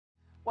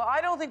Well, I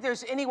don't think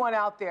there's anyone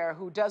out there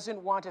who doesn't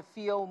want to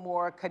feel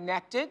more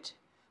connected,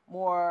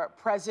 more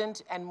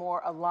present, and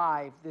more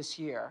alive this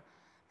year.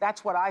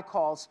 That's what I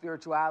call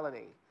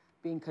spirituality,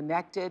 being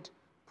connected,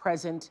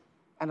 present,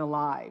 and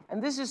alive.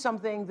 And this is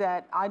something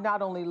that I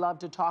not only love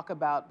to talk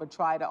about, but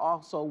try to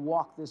also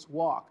walk this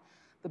walk.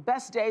 The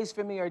best days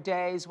for me are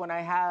days when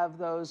I have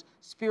those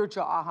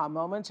spiritual aha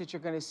moments, that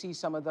you're going to see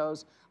some of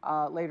those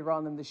later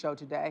on in the show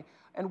today.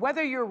 And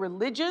whether you're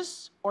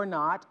religious or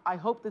not, I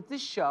hope that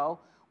this show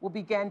will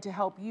begin to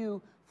help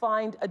you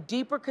find a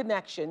deeper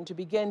connection to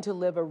begin to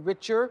live a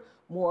richer,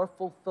 more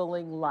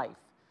fulfilling life,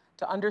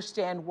 to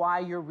understand why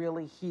you're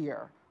really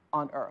here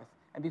on Earth.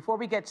 And before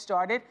we get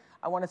started,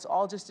 I want us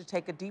all just to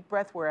take a deep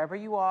breath wherever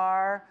you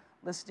are,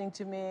 listening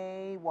to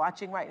me,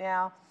 watching right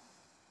now.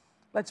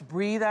 Let's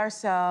breathe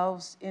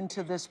ourselves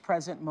into this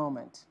present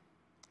moment.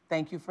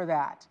 Thank you for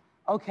that.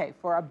 Okay,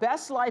 for our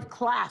Best Life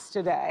class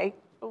today,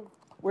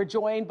 we're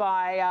joined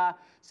by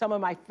some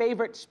of my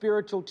favorite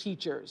spiritual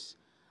teachers.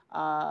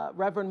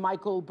 Reverend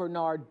Michael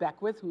Bernard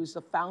Beckwith, who's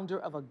the founder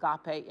of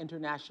Agape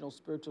International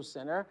Spiritual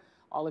Center.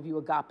 All of you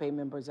Agape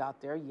members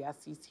out there, yes,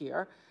 he's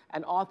here.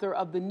 And author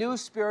of the new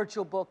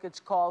spiritual book, it's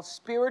called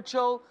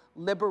Spiritual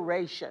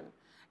Liberation.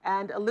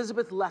 And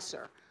Elizabeth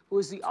Lesser, who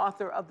is the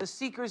author of The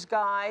Seeker's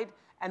Guide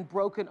and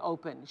Broken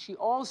Open. She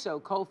also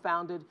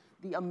co-founded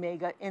the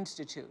Omega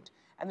Institute.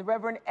 And the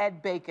Reverend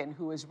Ed Bacon,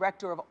 who is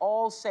rector of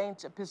All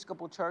Saints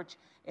Episcopal Church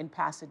in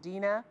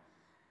Pasadena,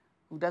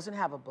 who doesn't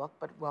have a book,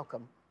 but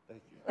welcome.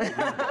 Thank you.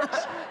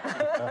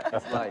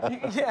 That's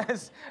life.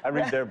 Yes. I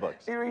read their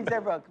books. He reads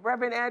their book.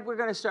 Reverend Ed, we're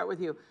going to start with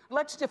you.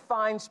 Let's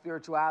define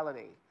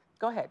spirituality.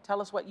 Go ahead.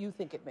 Tell us what you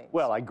think it means.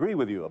 Well, I agree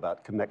with you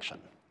about connection.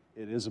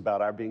 It is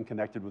about our being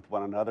connected with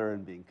one another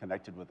and being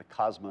connected with the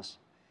cosmos.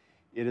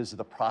 It is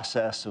the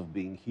process of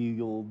being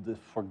healed,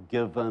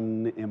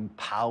 forgiven,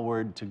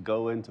 empowered to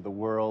go into the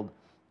world,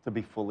 to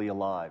be fully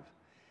alive.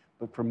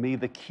 But for me,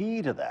 the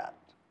key to that,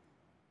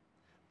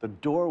 the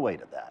doorway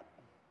to that,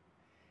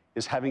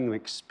 is having an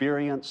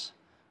experience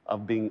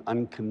of being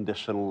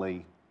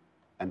unconditionally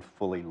and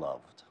fully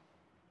loved.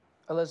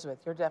 Elizabeth,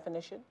 your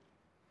definition?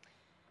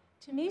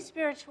 To me,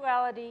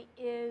 spirituality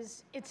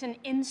it's an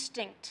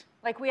instinct.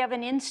 Like we have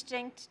an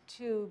instinct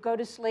to go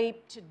to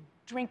sleep, to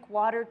drink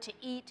water, to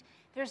eat.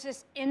 There's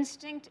this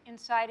instinct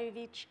inside of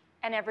each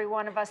and every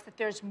one of us that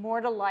there's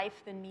more to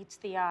life than meets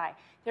the eye.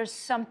 There's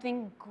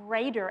something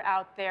greater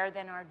out there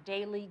than our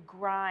daily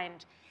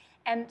grind.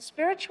 And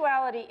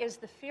spirituality is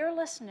the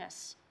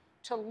fearlessness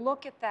to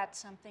look at that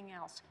something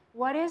else.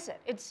 What is it?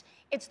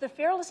 It's the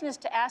fearlessness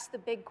to ask the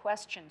big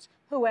questions.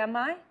 Who am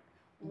I?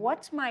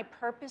 What's my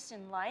purpose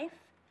in life?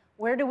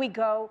 Where do we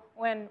go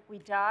when we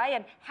die?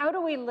 And how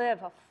do we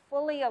live a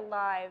fully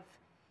alive,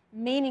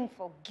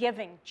 meaningful,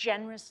 giving,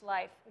 generous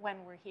life when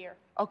we're here?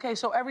 Okay,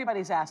 so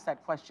everybody's asked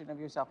that question of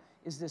yourself.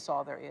 Is this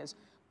all there is?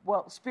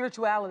 Well,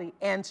 spirituality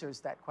answers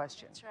that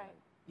question. That's right.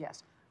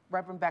 Yes.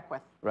 Reverend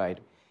Beckwith. Right.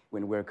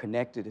 When we're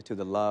connected to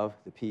the love,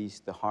 the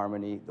peace, the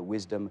harmony, the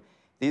wisdom,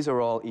 these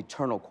are all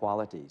eternal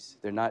qualities.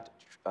 They're not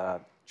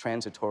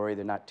transitory,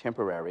 they're not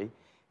temporary.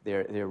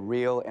 They're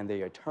real and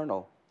they're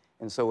eternal.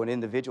 And so an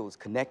individual is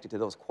connected to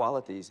those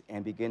qualities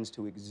and begins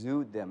to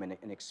exude them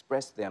and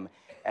express them.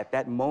 At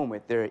that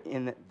moment, they're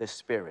in the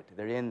spirit.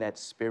 They're in that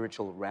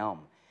spiritual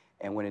realm.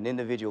 And when an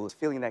individual is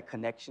feeling that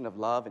connection of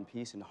love and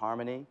peace and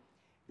harmony,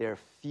 they're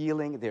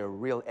feeling their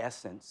real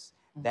essence,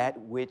 that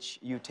which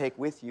you take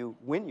with you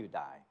when you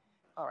die.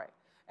 All right.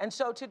 And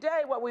so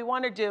today what we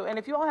want to do, and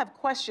if you all have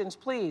questions,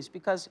 please,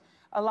 because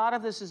a lot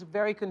of this is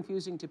very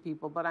confusing to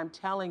people, but I'm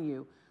telling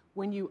you,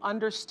 when you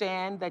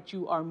understand that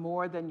you are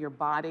more than your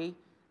body,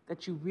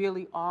 that you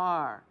really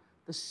are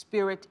the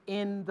spirit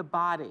in the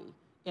body,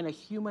 in a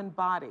human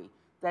body,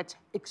 that's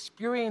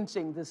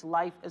experiencing this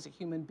life as a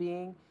human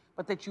being,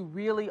 but that you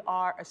really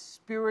are a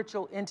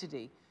spiritual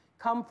entity,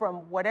 come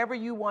from whatever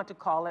you want to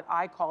call it.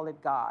 I call it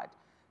God.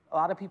 A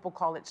lot of people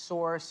call it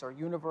source or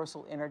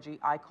universal energy.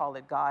 I call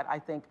it God. I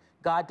think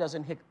God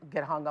doesn't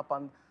get hung up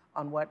on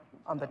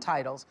the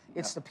titles.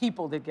 It's the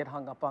people that get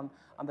hung up on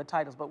the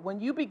titles. But when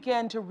you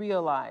begin to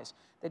realize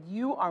that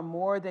you are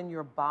more than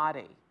your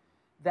body,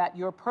 that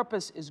your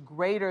purpose is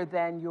greater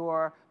than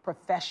your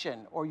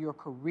profession or your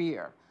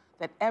career,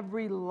 that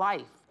every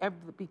life,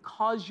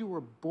 because you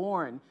were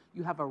born,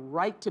 you have a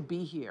right to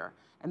be here,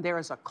 and there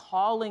is a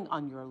calling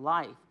on your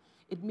life,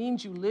 it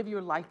means you live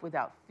your life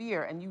without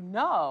fear, and you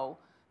know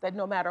that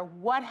no matter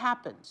what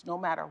happens,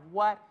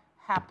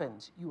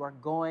 you are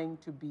going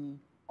to be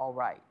all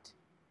right.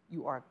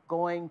 You are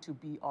going to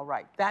be all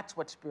right. That's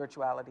what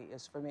spirituality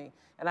is for me.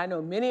 And I know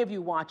many of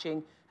you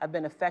watching have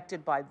been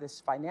affected by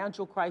this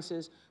financial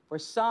crisis. For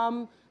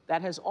some,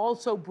 that has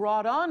also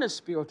brought on a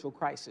spiritual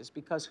crisis,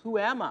 because who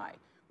am I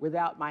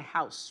without my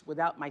house,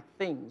 without my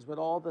things, with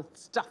all the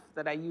stuff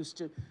that I used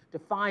to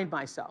define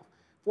myself?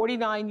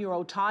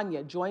 49-year-old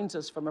Tanya joins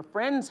us from a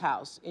friend's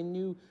house in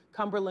New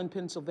Cumberland,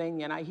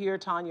 Pennsylvania. And I hear,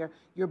 Tanya,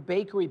 your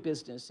bakery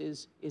business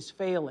is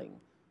failing.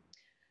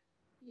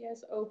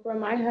 Yes, Oprah,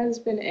 my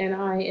husband and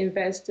I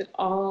invested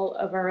all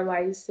of our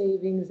life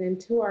savings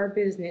into our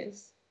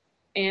business.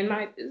 and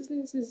my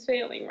business is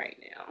failing right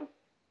now.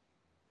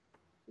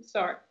 I'm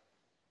sorry.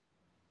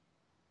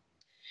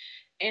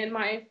 And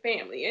my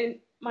family and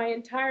my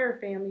entire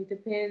family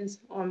depends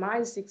on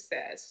my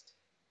success.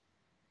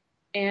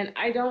 And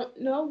I don't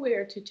know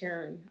where to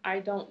turn. I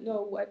don't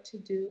know what to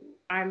do.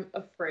 I'm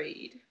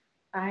afraid.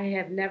 I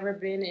have never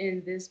been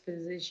in this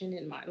position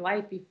in my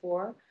life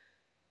before.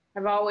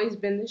 I've always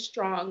been the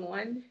strong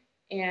one,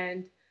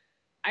 and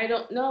I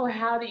don't know,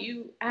 how do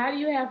you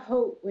have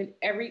hope when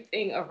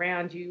everything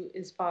around you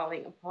is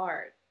falling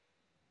apart?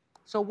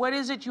 So what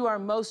is it you are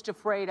most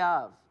afraid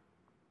of?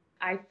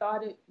 I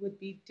thought it would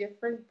be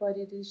different, but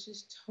it is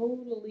just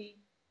totally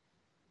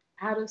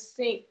out of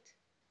sync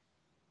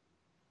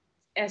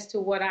as to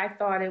what I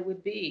thought it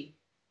would be.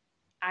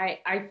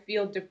 I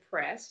feel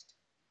depressed.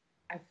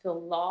 I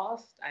feel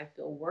lost. I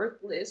feel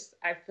worthless.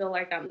 I feel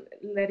like I'm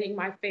letting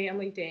my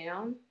family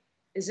down.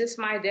 Is this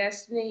my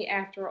destiny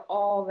after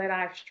all that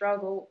I've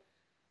struggled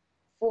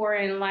for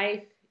in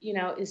life? You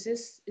know, is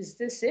this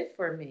it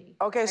for me?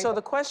 Okay, so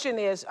the question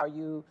is, are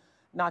you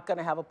not going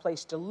to have a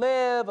place to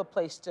live, a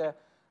place to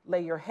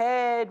lay your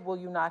head? Will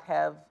you not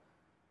have,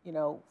 you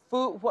know,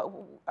 food? What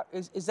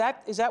is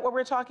that what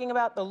we're talking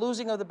about? The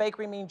losing of the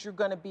bakery means you're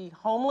going to be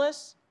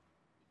homeless?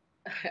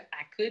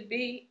 I could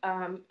be.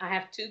 I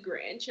have 2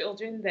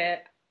 grandchildren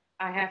that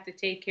I have to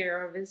take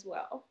care of as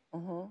well.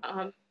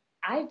 Mm-hmm.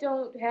 I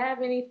don't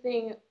have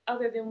anything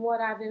other than what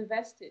I've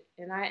invested,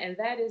 and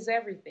that is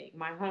everything.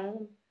 My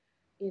home,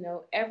 you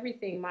know,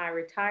 everything. My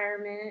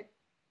retirement,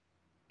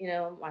 you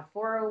know, my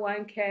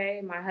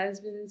 401k, my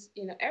husband's,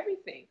 you know,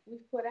 everything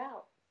we've put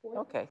out.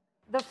 Okay.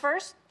 The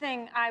first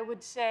thing I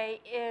would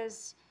say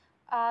is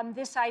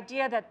this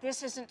idea that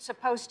this isn't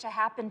supposed to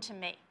happen to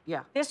me.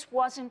 Yeah. This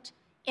wasn't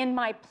in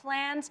my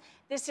plans.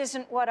 This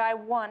isn't what I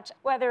want.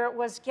 Whether it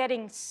was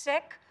getting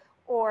sick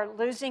or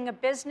losing a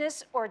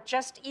business or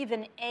just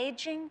even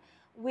aging,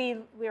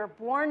 we're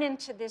born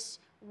into this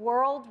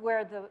world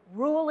where the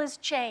rule is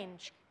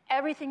change.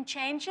 Everything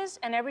changes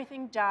and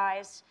everything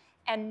dies,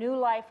 and new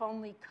life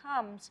only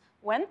comes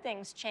when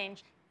things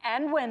change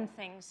and when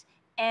things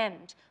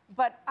end.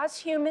 But us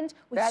humans,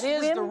 we swim. That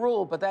is the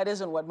rule, but that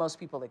isn't what most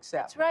people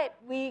accept. That's right.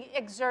 We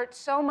exert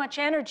so much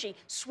energy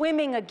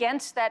swimming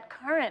against that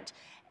current.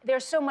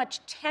 There's so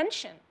much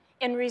tension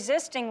in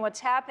resisting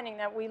what's happening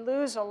that we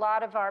lose a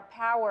lot of our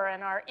power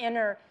and our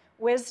inner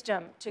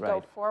wisdom to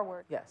go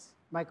forward. Yes.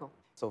 Michael.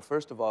 So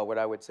first of all, what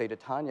I would say to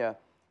Tanya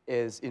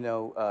is, you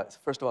know,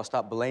 first of all,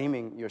 stop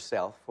blaming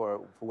yourself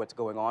for what's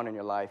going on in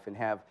your life, and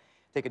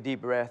take a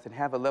deep breath and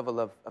have a level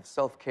of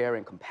self-care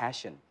and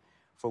compassion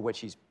for what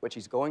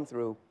she's going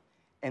through.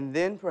 And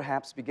then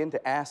perhaps begin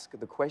to ask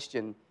the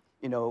question,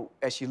 you know,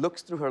 as she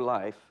looks through her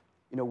life,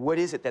 you know, what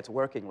is it that's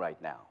working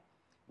right now?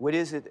 What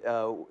is it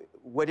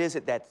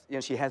that, you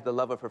know, she has the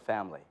love of her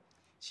family.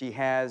 She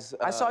has...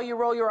 I saw you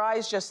roll your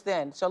eyes just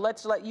then, so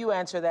let's let you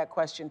answer that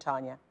question,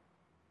 Tanya.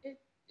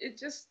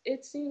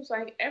 It seems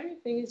like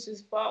everything is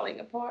just falling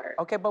apart.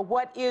 Okay, but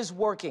what is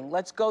working?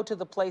 Let's go to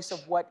the place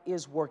of what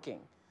is working.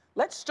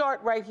 Let's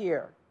start right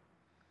here.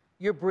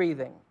 You're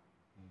breathing.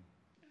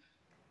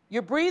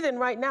 You're breathing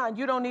right now, and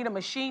you don't need a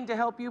machine to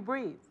help you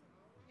breathe.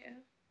 Yeah.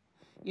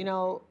 You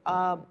know,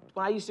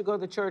 when I used to go to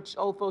the church,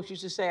 old folks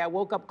used to say, I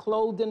woke up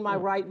clothed in my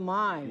right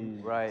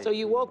mind. Right. So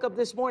you woke up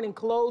this morning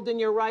clothed in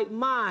your right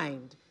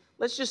mind.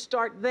 Let's just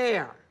start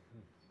there.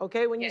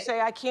 Okay, when you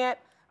say,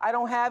 I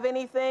don't have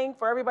anything,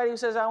 for everybody who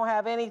says I don't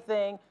have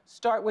anything,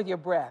 start with your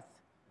breath.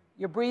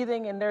 You're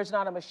breathing, and there's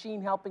not a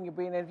machine helping you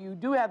breathe. And if you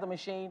do have the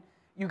machine,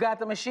 you got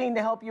the machine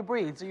to help you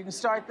breathe, so you can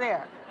start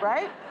there,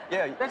 right?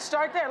 Yeah. Let's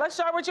start there. Let's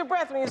start with your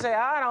breath. When you say,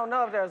 I don't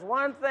know if there's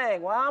one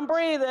thing. Well, I'm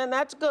breathing.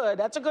 That's good.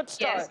 That's a good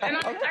start. Yes, and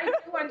I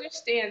do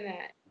understand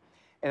that.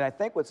 And I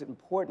think what's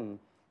important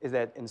is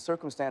that in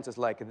circumstances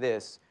like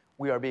this,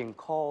 we are being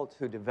called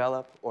to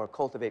develop or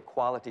cultivate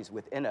qualities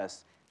within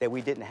us that we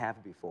didn't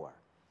have before.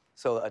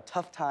 So a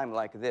tough time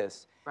like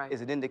this is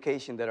an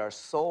indication that our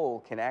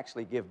soul can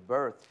actually give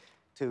birth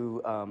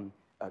to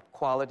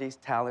qualities,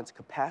 talents,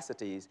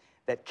 capacities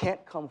that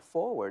can't come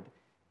forward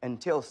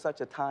until such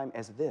a time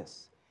as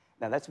this.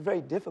 Now, that's very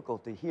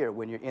difficult to hear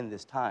when you're in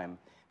this time,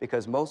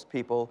 because most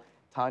people,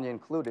 Tanya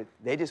included,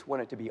 they just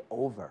want it to be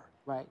over.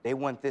 Right. They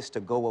want this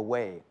to go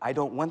away. I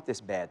don't want this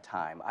bad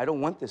time. I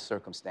don't want this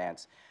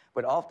circumstance.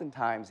 But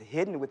oftentimes,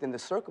 hidden within the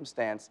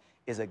circumstance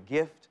is a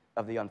gift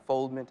of the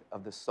unfoldment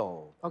of the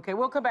soul. Okay,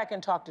 we'll come back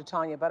and talk to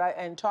Tanya,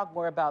 and talk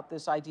more about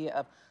this idea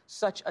of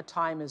such a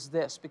time as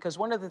this, because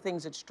one of the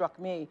things that struck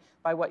me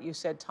by what you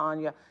said,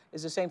 Tanya,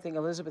 is the same thing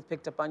Elizabeth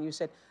picked up on. You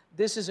said,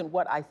 this isn't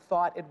what I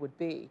thought it would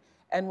be.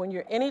 And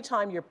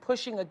anytime you're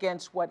pushing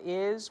against what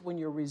is, when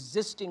you're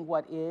resisting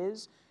what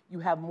is, you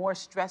have more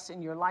stress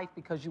in your life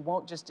because you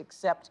won't just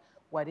accept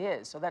what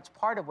is. So that's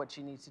part of what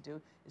she needs to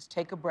do, is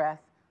take a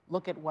breath,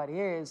 look at what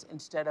is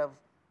instead of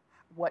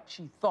what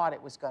she thought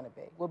it was going to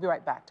be. We'll be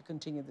right back to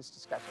continue this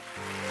discussion.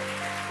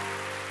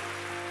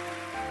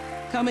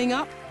 Coming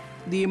up,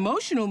 the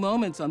emotional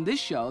moments on this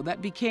show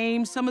that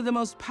became some of the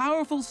most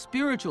powerful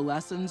spiritual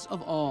lessons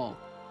of all.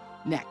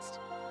 Next.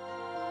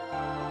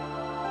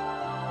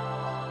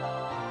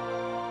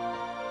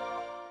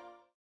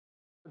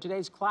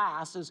 Today's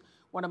class is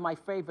one of my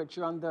favorites.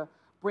 You're on the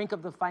brink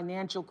of the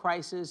financial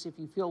crisis. If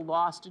you feel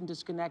lost and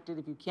disconnected,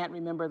 if you can't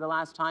remember the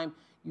last time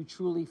you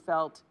truly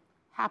felt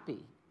happy,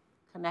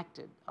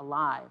 connected,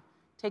 alive,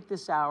 take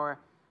this hour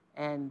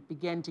and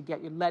begin to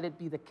let it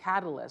be the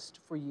catalyst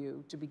for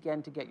you to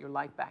begin to get your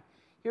life back.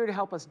 Here to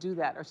help us do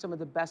that are some of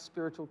the best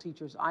spiritual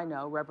teachers I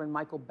know, Reverend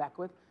Michael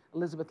Beckwith,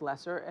 Elizabeth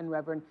Lesser, and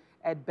Reverend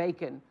Ed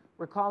Bacon.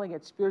 We're calling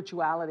it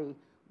Spirituality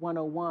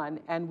 101,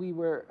 and we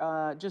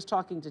were just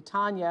talking to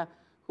Tanya,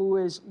 who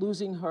is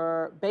losing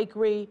her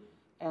bakery,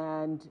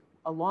 and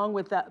along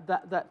with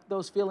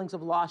those feelings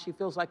of loss, she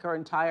feels like her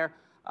entire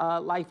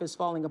life is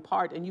falling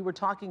apart. And you were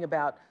talking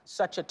about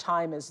such a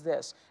time as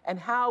this and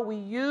how we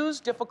use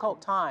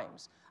difficult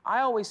times.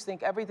 I always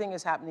think everything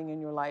is happening in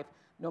your life,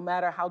 no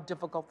matter how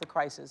difficult the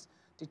crisis,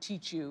 to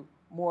teach you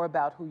more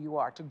about who you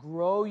are, to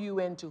grow you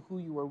into who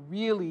you are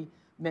really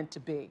meant to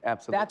be.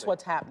 Absolutely. That's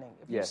what's happening.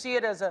 If you see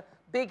it as a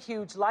big,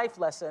 huge life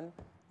lesson,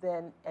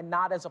 then, and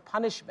not as a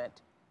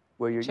punishment,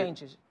 it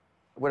changes.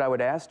 What I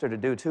would ask her to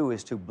do, too,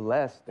 is to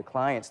bless the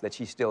clients that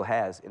she still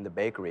has in the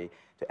bakery,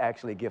 to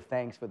actually give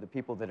thanks for the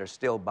people that are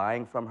still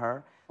buying from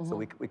her, so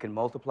we can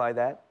multiply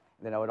that.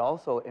 And then I would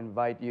also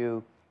invite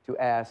you to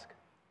ask,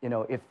 you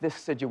know, if this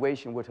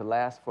situation were to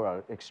last for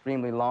an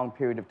extremely long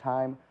period of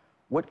time,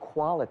 what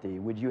quality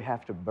would you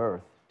have to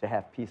birth to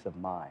have peace of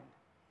mind?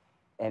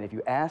 And if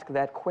you ask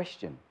that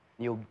question,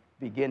 you'll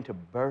begin to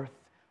birth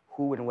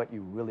who and what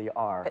you really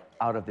are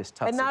out of this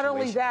tough situation. And not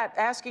only that,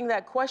 asking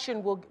that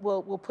question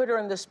will put her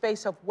in the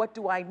space of, what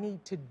do I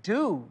need to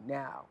do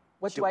now?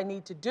 What do I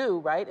need to do,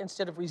 right?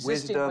 Instead of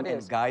resisting what is. Wisdom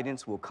and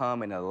guidance will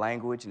come in a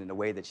language and in a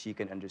way that she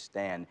can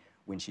understand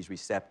when she's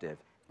receptive.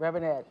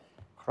 Reverend Ed.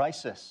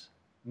 Crisis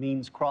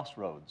means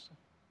crossroads.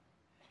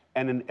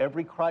 And in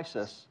every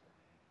crisis,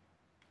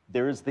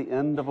 there is the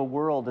end of a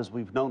world as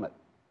we've known it.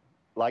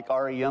 Like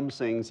REM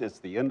sings, it's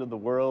the end of the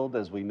world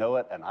as we know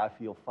it, and I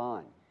feel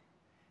fine.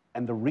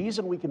 And the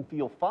reason we can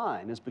feel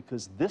fine is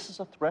because this is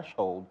a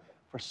threshold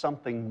for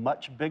something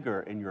much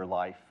bigger in your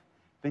life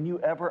than you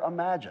ever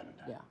imagined.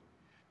 Yeah.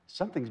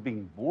 Something's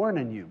being born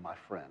in you, my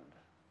friend.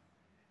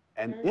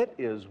 And it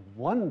is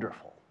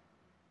wonderful.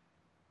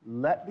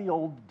 Let the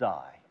old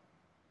die,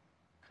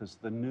 because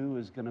the new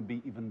is going to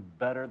be even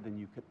better than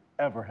you could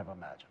ever have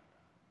imagined.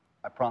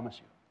 I promise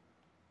you.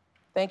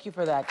 Thank you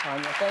for that,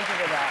 Tanya. Thank you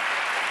for that.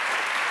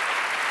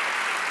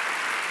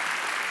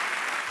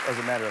 As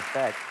a matter of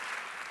fact,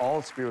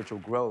 all spiritual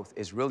growth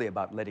is really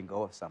about letting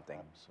go of something.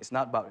 It's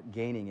not about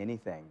gaining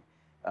anything.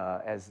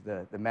 As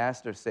the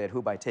master said,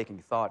 who by taking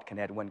thought can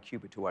add 1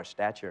 cubit to our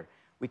stature.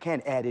 We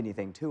can't add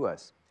anything to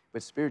us.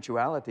 But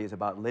spirituality is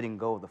about letting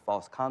go of the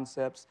false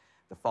concepts,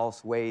 the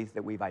false ways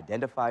that we've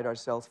identified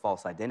ourselves,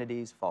 false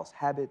identities, false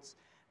habits,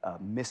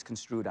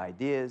 misconstrued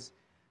ideas.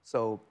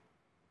 So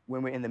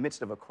when we're in the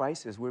midst of a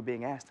crisis, we're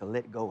being asked to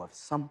let go of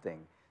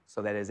something,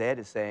 so that, as Ed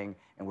is saying,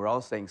 and we're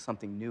all saying,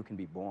 something new can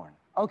be born.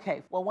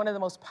 Okay, well, one of the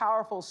most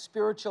powerful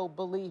spiritual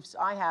beliefs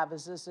I have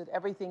is this, that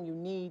everything you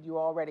need, you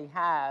already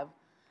have,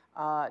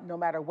 no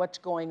matter what's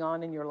going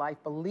on in your life.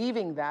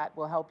 Believing that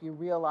will help you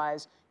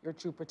realize your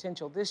true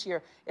potential. This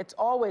year, it's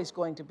always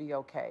going to be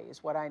okay,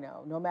 is what I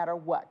know, no matter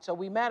what. So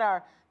we met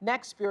our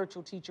next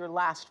spiritual teacher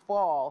last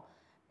fall,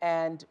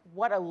 and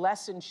what a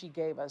lesson she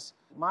gave us.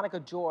 Monica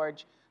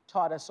George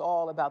taught us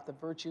all about the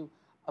virtue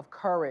of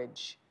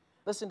courage.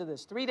 Listen to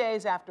this. 3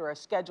 days after a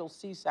scheduled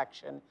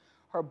C-section,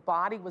 her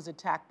body was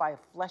attacked by a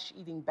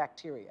flesh-eating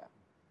bacteria.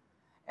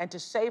 And to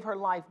save her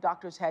life,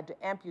 doctors had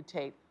to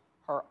amputate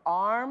her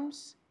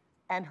arms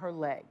and her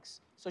legs.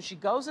 So she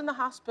goes in the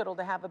hospital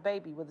to have a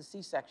baby with a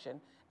C-section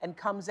and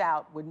comes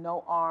out with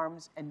no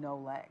arms and no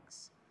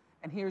legs.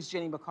 And here's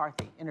Jenny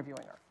McCarthy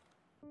interviewing her.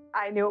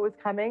 I knew it was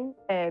coming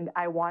and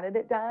I wanted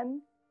it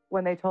done.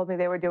 When they told me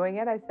they were doing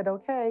it, I said,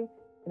 okay,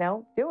 you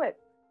know, do it.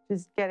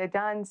 Just get it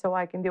done so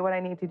I can do what I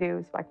need to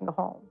do so I can go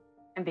home.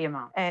 And be a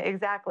mom.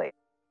 Exactly.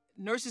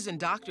 Nurses and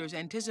doctors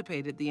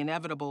anticipated the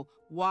inevitable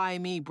why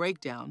me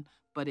breakdown,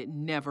 but it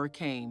never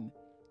came.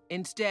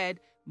 Instead,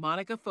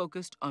 Monica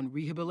focused on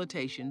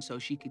rehabilitation so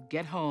she could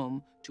get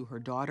home to her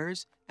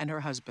daughters and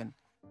her husband.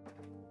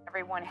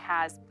 Everyone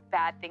has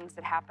bad things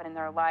that happen in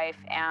their life,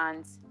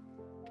 and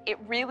it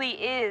really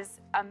is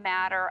a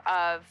matter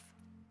of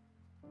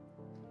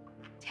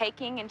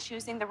taking and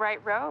choosing the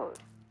right road.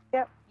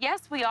 Yep.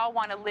 Yes, we all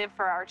want to live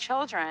for our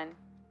children,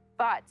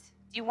 but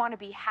do you want to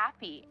be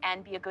happy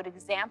and be a good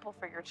example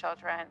for your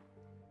children?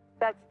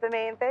 That's the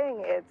main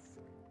thing. It's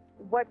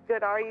what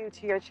good are you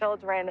to your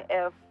children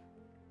if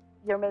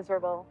you're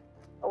miserable?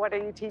 What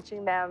are you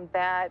teaching them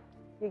that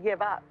you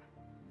give up?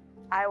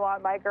 I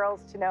want my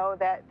girls to know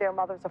that their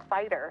mother's a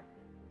fighter.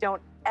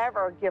 Don't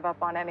ever give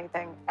up on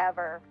anything,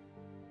 ever.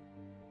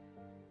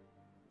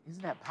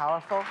 Isn't that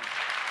powerful? Yeah.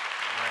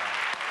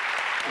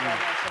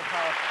 That's so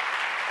powerful.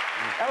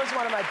 That was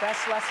one of my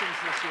best lessons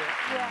this year.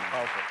 Yeah.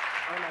 Powerful.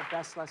 One of my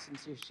best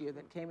lessons this year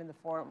that came in the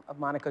form of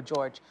Monica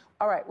George.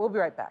 All right, we'll be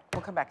right back.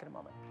 We'll come back in a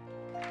moment.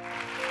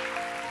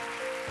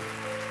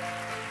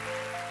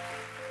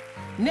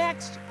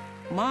 Next,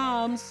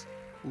 moms,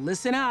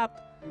 listen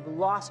up. You've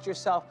lost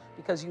yourself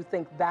because you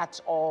think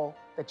that's all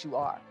that you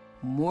are.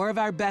 More of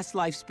our Best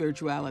Life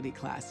Spirituality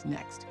class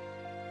next.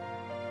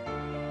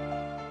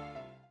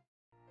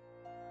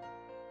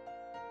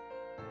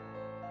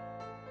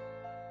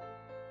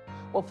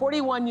 Well,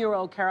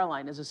 41-year-old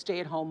Caroline is a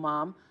stay-at-home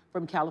mom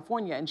from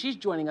California, and she's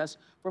joining us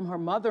from her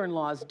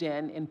mother-in-law's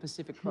den in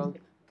Pacific Grove,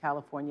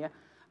 California.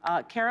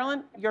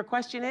 Carolyn, your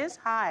question is?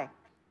 Hi.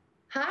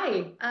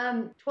 Hi.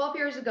 12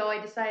 years ago, I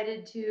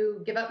decided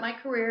to give up my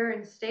career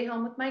and stay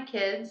home with my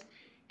kids,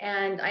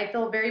 and I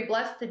feel very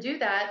blessed to do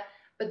that.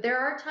 But there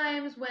are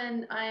times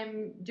when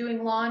I'm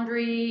doing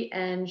laundry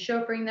and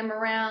chauffeuring them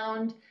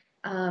around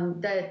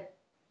that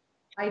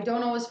I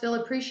don't always feel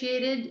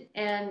appreciated.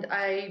 And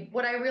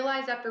what I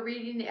realized after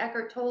reading the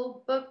Eckhart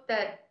Tolle book,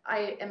 that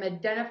I am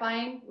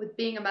identifying with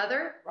being a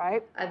mother.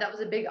 Right. That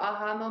was a big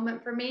aha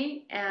moment for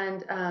me.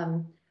 And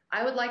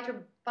I would like to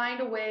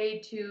find a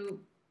way to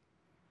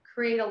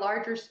create a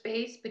larger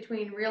space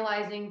between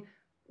realizing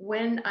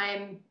when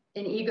I'm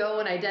an ego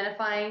and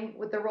identifying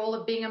with the role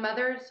of being a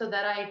mother, so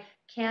that I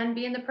can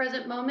be in the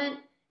present moment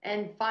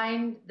and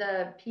find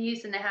the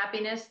peace and the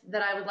happiness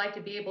that I would like to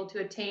be able to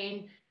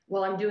attain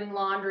while I'm doing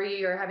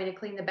laundry or having to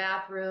clean the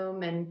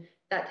bathroom and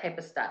that type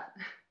of stuff.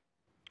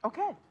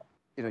 Okay.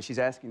 You know,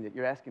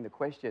 you're asking the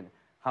question,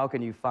 how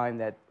can you find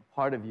that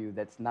part of you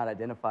that's not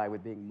identified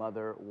with being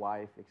mother,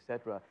 wife,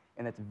 etc.?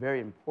 And that's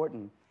very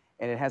important,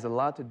 and it has a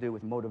lot to do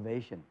with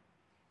motivation.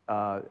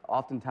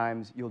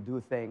 Oftentimes, you'll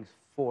do things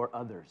for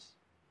others,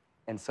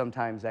 and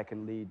sometimes that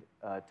can lead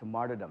to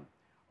martyrdom.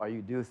 Or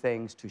you do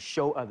things to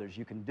show others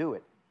you can do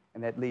it,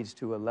 and that leads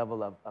to a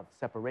level of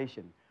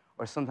separation.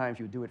 Or sometimes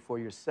you do it for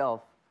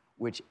yourself,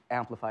 which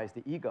amplifies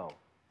the ego.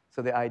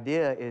 So the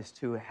idea is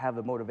to have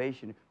the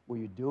motivation where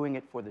you're doing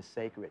it for the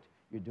sacred,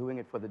 you're doing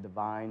it for the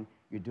divine,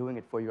 you're doing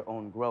it for your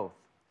own growth,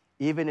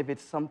 even if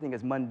it's something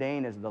as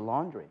mundane as the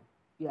laundry.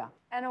 Yeah.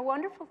 And a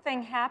wonderful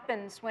thing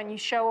happens when you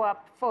show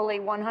up fully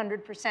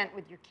 100%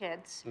 with your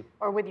kids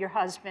or with your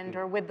husband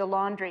or with the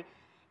laundry.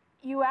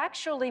 You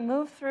actually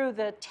move through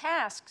the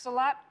tasks a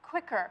lot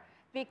quicker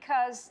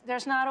because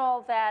there's not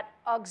all that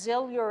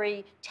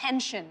auxiliary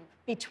tension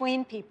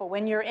between people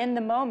when you're in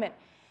the moment.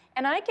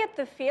 And I get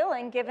the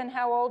feeling, given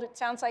how old it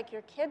sounds like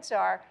your kids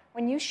are,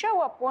 when you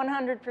show up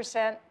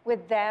 100%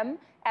 with them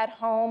at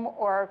home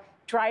or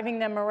driving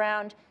them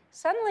around,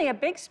 suddenly a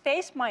big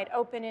space might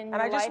open in your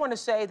life. And I just want to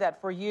say that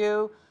for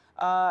you,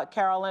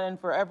 Carolyn, and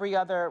for every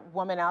other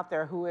woman out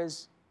there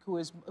who's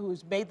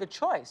made the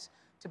choice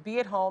to be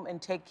at home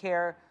and take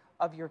care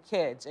of your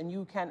kids, and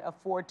you can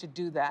afford to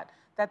do that,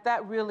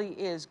 that really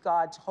is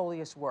God's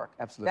holiest work.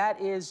 Absolutely.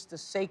 That is the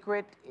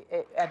sacred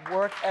at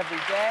work every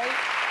day.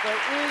 There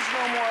is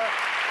no more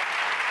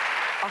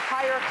a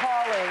higher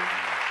calling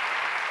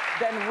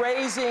than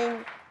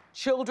raising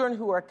children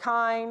who are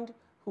kind,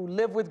 who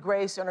live with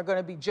grace, and are going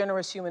to be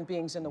generous human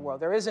beings in the world.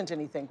 There isn't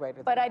anything greater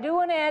than that. But I do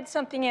want to add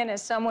something in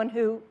as someone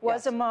who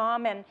was a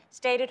mom and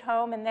stayed at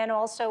home and then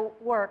also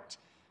worked.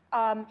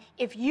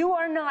 If you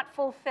are not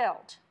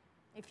fulfilled,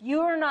 if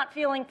you are not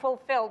feeling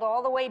fulfilled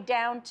all the way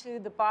down to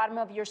the bottom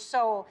of your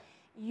soul,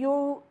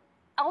 you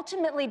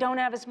ultimately don't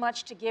have as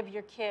much to give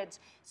your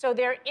kids. So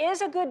there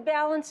is a good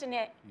balance in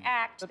it,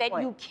 act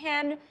that you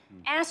can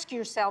ask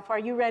yourself, are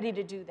you ready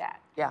to do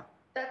that? Yeah.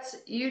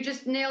 You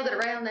just nailed it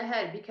right on the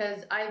head,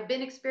 because I've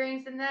been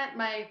experiencing that.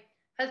 My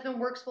husband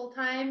works full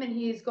time and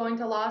he's going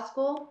to law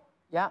school.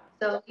 Yeah.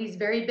 So he's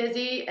very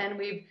busy, and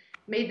we've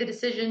made the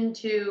decision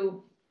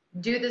to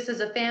do this as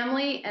a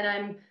family, and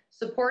I'm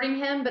supporting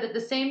him. But at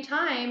the same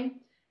time,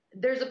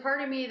 there's a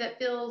part of me that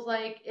feels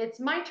like it's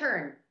my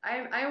turn.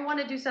 I want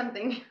to do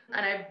something.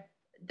 And I've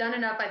done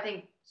enough, I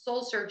think,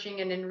 soul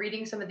searching and in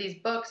reading some of these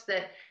books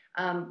that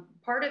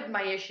part of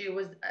my issue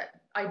was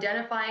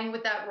identifying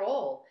with that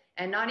role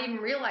and not even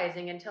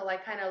realizing until I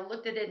kind of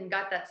looked at it and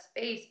got that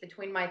space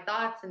between my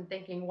thoughts and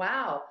thinking,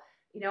 wow,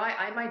 you know,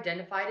 I'm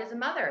identified as a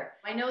mother.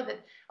 I know that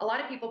a lot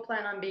of people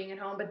plan on being at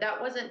home, but that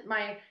wasn't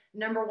my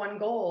 #1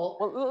 goal.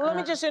 Well, let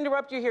me just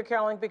interrupt you here,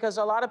 Carolyn, because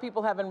a lot of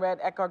people haven't read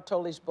Eckhart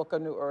Tolle's book, A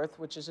New Earth,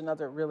 which is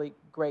another really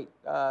great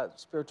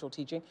spiritual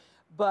teaching.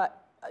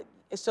 But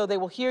so they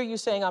will hear you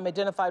saying, I'm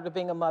identified with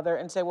being a mother,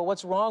 and say, well,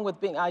 what's wrong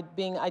with being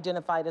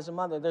identified as a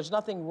mother? There's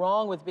nothing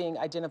wrong with being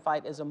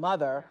identified as a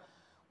mother.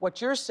 What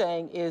you're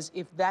saying is,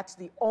 if that's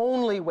the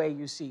only way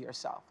you see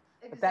yourself,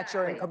 if that's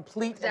your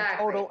complete and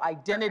total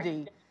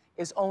identity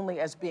is only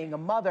as being a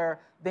mother,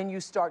 then you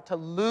start to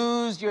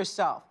lose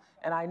yourself.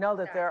 And I know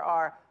that there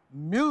are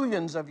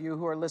millions of you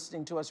who are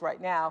listening to us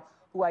right now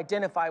who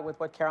identify with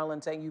what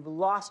Carolyn's saying. You've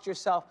lost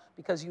yourself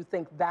because you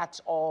think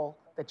that's all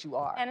that you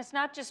are. And it's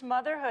not just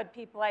motherhood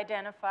people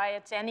identify,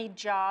 it's any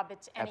job,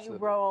 it's any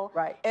role.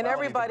 Right. And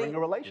everybody, bring a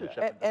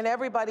relationship and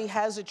everybody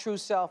has a true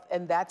self,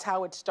 and that's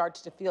how it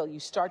starts to feel. You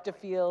start to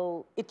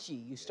feel itchy,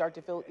 you start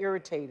to feel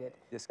irritated.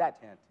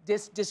 Discontent.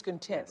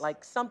 Discontent,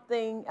 like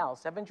something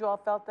else. Haven't you all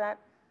felt that?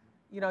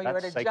 You know, you're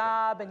at a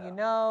job and you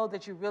know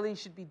that you really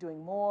should be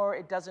doing more,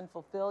 it doesn't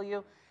fulfill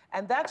you.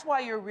 And that's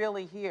why you're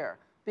really here.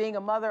 Being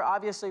a mother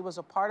obviously was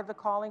a part of the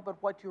calling,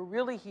 but what you're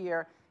really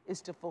here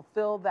is to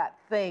fulfill that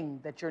thing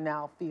that you're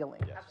now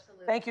feeling. Yes.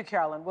 Absolutely. Thank you,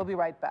 Carolyn. We'll be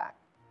right back.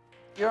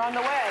 You're on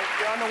the way.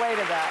 You're on the way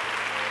to that.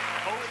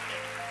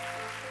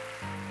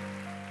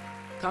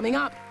 Coming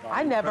up,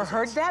 I never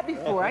heard that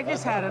before. I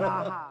just had an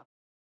aha.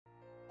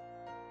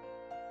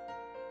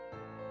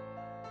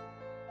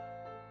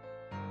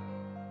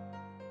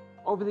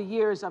 Over the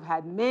years, I've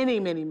had many,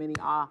 many, many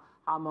aha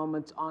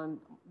moments on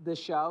this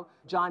show.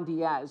 John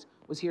Diaz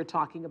was here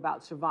talking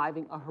about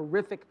surviving a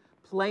horrific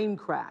plane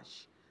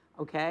crash,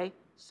 okay?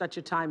 Such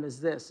a time as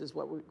this is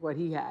what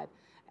he had.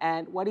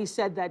 And what he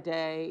said that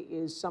day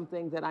is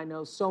something that I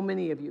know so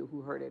many of you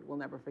who heard it will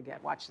never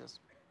forget. Watch this.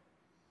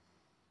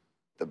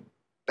 The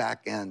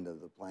back end of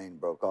the plane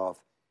broke off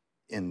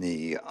in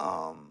the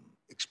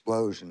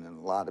explosion, and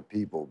a lot of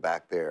people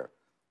back there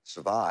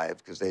survived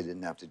because they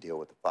didn't have to deal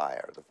with the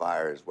fire. The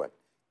fire is what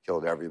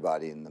killed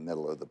everybody in the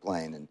middle of the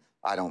plane, and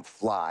I don't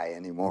fly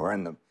anymore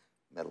in the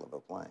middle of a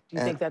plane. Do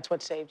you think that's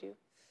what saved you?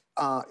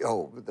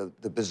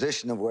 The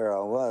position of where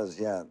I was,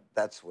 yeah,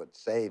 that's what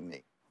saved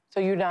me. So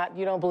you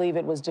don't believe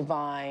it was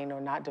divine or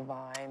not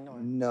divine? Or...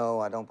 No,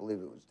 I don't believe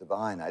it was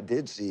divine. I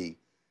did see,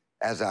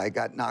 as I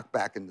got knocked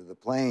back into the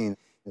plane,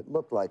 it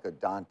looked like a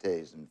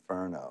Dante's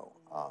Inferno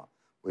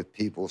with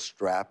people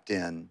strapped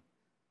in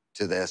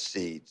to their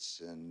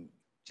seats and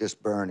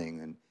just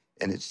burning.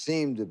 And it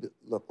seemed to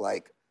look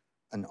like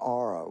an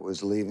aura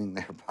was leaving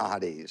their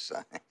bodies.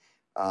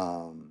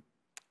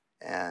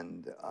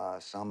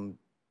 Some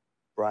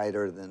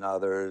brighter than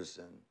others.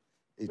 And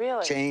it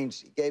really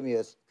changed. It gave me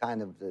a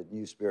kind of the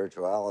new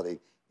spirituality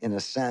in a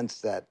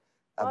sense that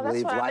I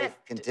believe life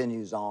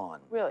continues on.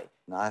 Really?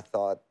 And I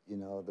thought, you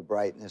know, the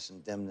brightness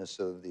and dimness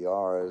of the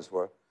auras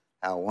were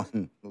how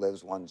one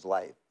lives one's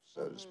life,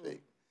 so to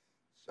speak.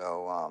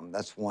 So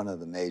that's one of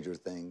the major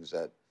things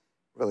that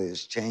really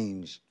has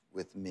changed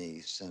with me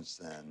since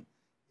then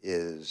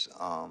is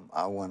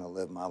I want to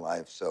live my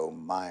life so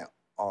my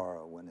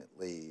aura, when it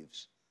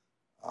leaves,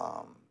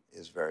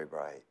 is very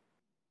bright.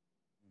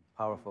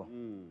 Powerful.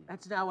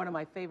 That's now one of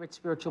my favorite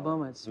spiritual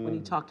moments, when he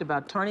talked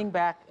about turning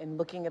back and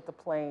looking at the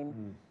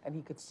plane, and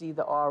he could see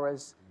the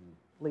auras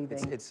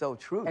leaving. It's so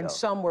true, And though.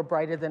 some were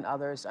brighter than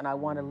others, and I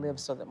want to live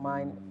so that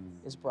mine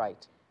is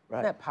bright. Right.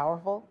 Isn't that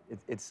powerful?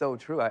 It's so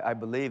true. I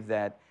believe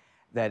that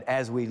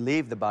as we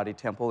leave the body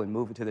temple and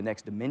move into the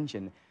next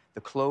dimension,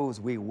 the clothes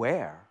we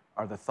wear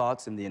are the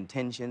thoughts and the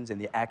intentions and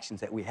the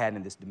actions that we had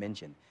in this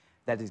dimension.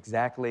 That is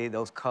exactly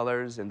those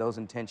colors and those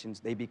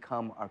intentions, they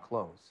become our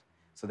clothes.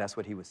 So that's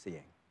what he was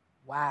seeing.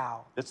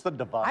 Wow. It's the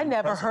divine I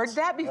never heard presence.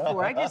 that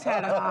before. I just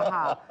had an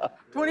aha.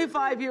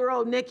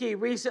 25-year-old Nikki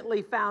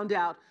recently found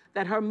out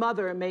that her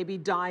mother may be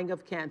dying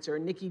of cancer.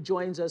 Nikki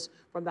joins us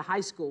from the high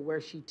school where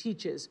she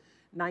teaches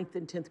 9th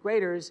and 10th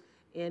graders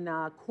in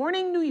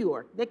Corning, New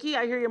York. Nikki,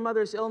 I hear your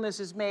mother's illness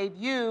has made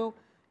you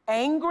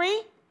angry?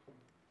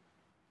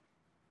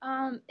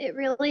 It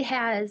really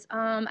has.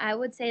 I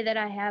would say that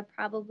I have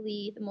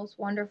probably the most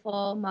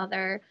wonderful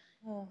mother.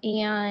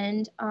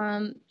 And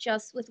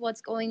just with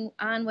what's going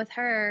on with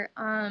her,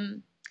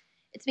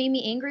 it's made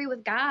me angry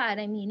with God.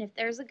 I mean, if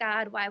there's a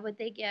God, why would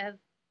they give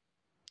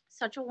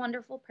such a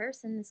wonderful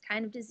person this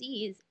kind of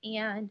disease?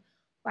 And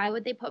why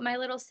would they put my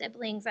little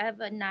siblings? I have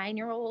a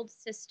 9-year-old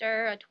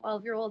sister, a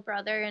 12-year-old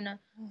brother, and a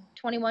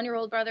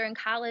 21-year-old brother in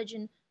college.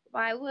 And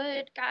why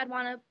would God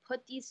want to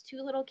put these 2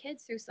 little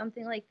kids through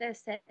something like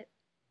this at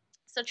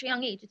such a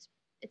young age?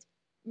 It's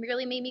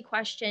really made me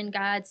question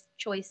God's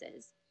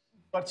choices.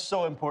 What's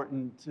so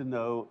important to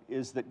know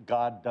is that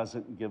God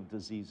doesn't give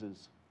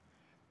diseases.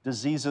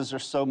 Diseases are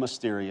so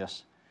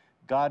mysterious.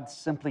 God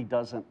simply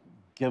doesn't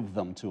give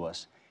them to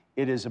us.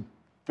 It is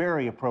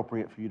very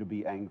appropriate for you to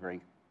be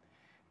angry.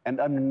 And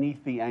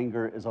underneath the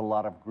anger is a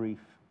lot of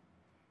grief.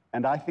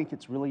 And I think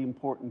it's really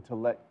important to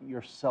let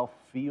yourself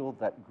feel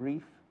that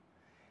grief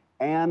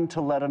and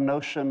to let a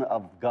notion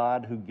of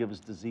God who gives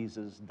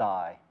diseases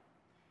die,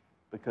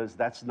 because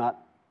that's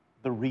not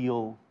the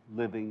real,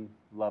 living,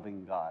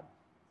 loving God.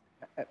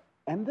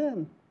 And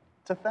then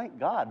to thank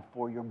God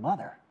for your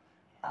mother.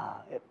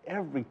 At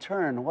every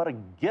turn, what a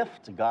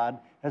gift God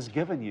has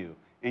given you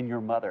in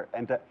your mother,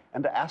 and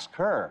to ask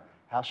her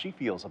how she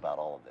feels about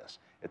all of this.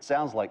 It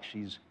sounds like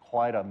she's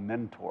quite a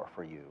mentor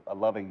for you, a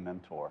loving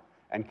mentor,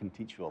 and can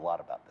teach you a lot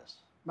about this.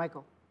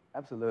 Michael.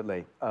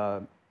 Absolutely.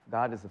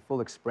 God is the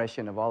full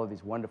expression of all of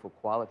these wonderful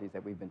qualities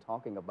that we've been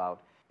talking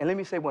about. And let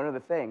me say one other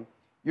thing.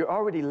 You're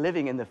already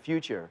living in the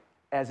future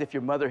as if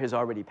your mother has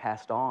already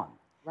passed on.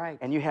 Right.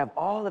 And you have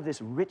all of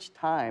this rich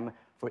time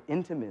for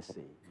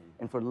intimacy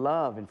and for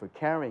love and for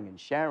caring and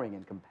sharing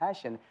and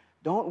compassion.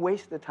 Don't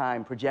waste the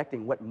time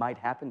projecting what might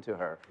happen to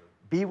her.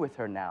 Be with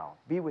her now.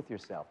 Be with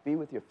yourself. Be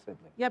with your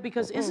sibling. Yeah,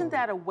 because isn't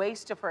that a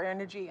waste of her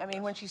energy? I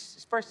mean, when she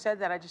first said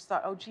that, I just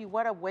thought, oh, gee,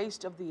 what a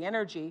waste of the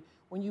energy,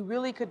 when you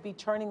really could be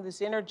turning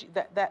this energy,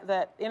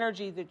 that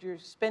energy that you're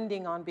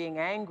spending on being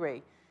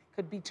angry,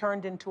 could be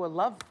turned into a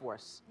love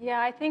force. Yeah,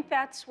 I think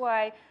that's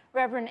why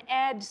Reverend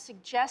Ed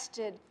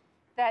suggested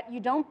that you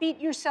don't beat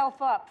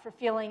yourself up for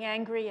feeling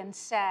angry and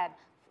sad.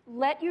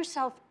 Let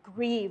yourself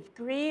grieve.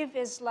 Grieve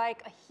is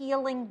like a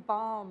healing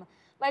balm.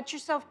 Let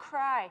yourself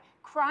cry.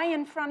 Cry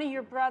in front of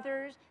your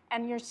brothers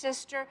and your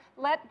sister.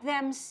 Let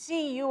them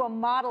see you a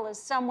model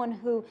as someone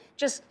who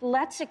just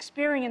lets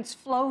experience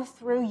flow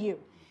through you.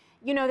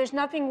 You know, there's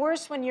nothing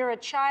worse when you're a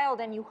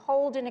child and you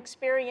hold an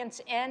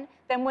experience in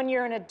than when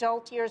you're an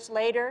adult years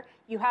later,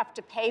 you have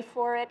to pay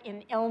for it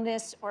in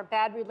illness or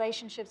bad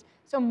relationships.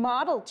 So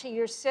model to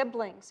your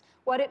siblings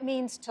what it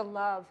means to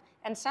love.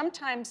 And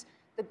sometimes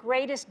the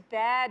greatest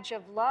badge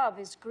of love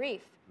is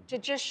grief, to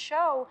just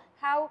show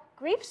how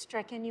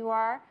grief-stricken you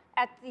are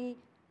at the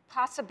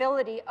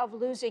possibility of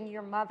losing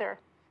your mother.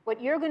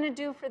 What you're going to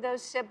do for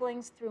those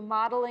siblings through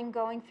modeling,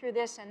 going through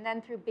this, and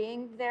then through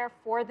being there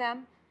for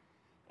them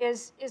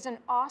is an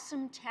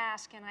awesome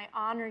task, and I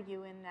honor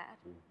you in that.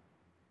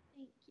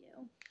 Thank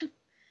you.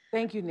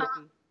 Thank you, Nikki.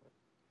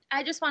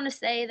 I just want to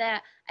say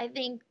that I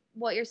think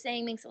what you're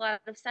saying makes a lot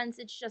of sense.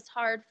 It's just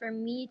hard for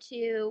me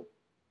to,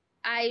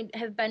 I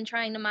have been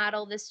trying to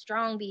model this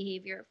strong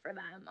behavior for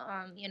them,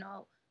 you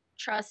know,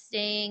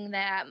 trusting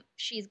that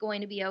she's going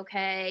to be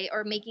okay,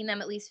 or making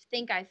them at least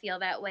think I feel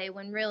that way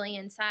when really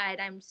inside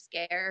I'm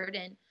scared.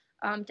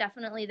 And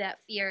definitely that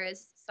fear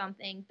is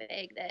something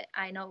big that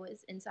I know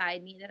is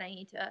inside me that I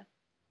need to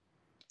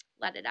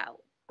let it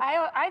out.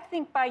 I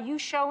think by you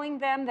showing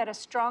them that a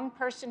strong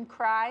person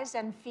cries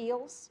and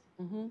feels,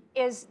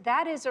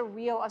 that is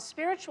a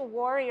spiritual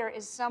warrior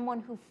is someone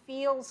who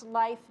feels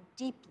life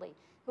deeply,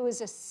 who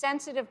is a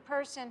sensitive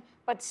person,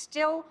 but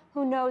still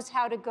who knows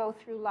how to go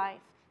through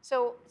life.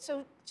 So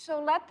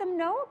let them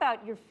know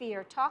about your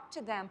fear. Talk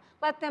to them.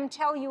 Let them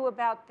tell you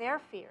about their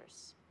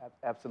fears.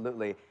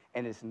 Absolutely.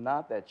 And it's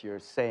not that you're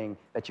saying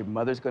that your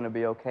mother's going to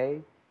be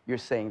okay. You're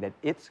saying that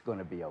it's going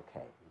to be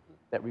okay.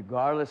 That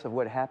regardless of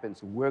what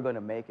happens, we're going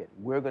to make it.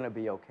 We're going to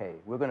be okay.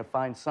 We're going to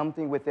find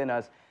something within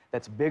us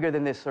that's bigger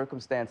than this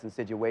circumstance and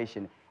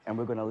situation, and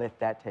we're going to let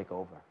that take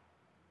over.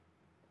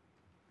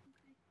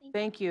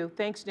 Thank you.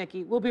 Thanks,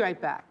 Nikki. We'll be right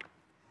back.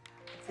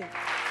 You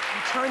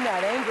turn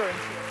that anger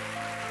into...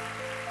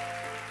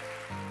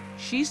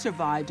 She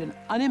survived an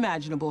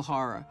unimaginable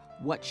horror.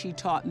 What she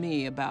taught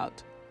me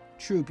about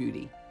true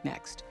beauty.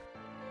 Next.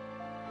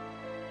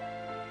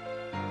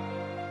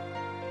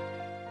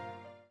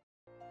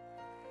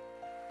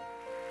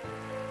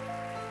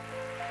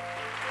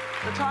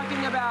 We're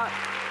talking about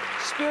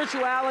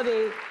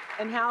spirituality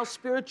and how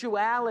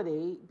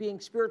spirituality, being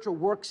spiritual,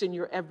 works in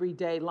your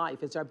everyday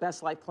life. It's our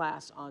Best Life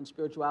class on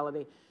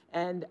spirituality.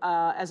 And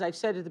as I've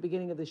said at the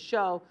beginning of the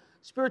show,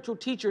 spiritual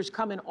teachers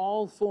come in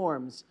all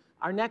forms.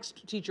 Our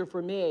next teacher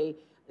for me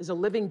is a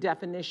living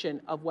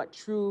definition of what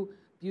true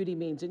beauty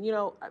means. And you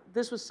know,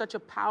 this was such a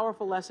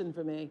powerful lesson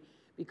for me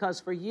because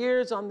for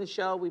years on the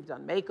show, we've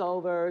done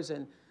makeovers,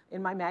 and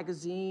in my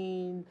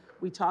magazine,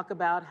 we talk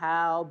about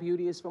how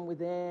beauty is from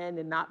within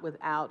and not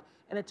without.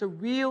 And it's a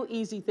real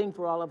easy thing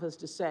for all of us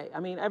to say. I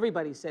mean,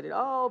 everybody said it.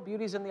 Oh,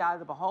 beauty's in the eye of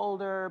the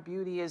beholder.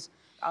 Beauty is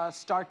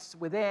starts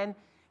within.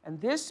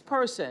 And this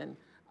person,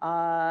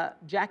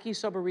 Jackie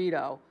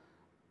Soberito,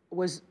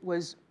 was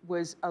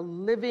a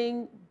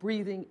living,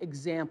 breathing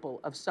example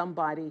of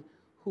somebody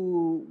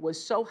who was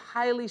so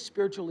highly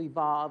spiritually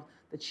evolved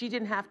that she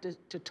didn't have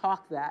to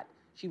talk that.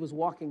 She was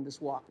walking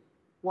this walk.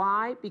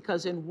 Why?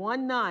 Because in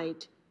one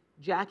night,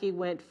 Jackie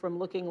went from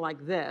looking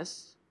like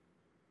this,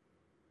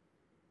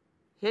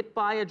 hit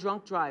by a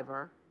drunk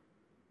driver,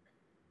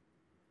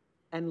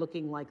 and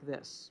looking like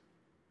this.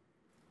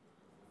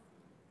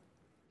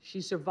 She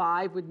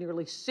survived with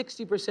nearly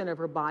 60% of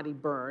her body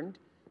burned.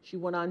 She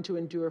went on to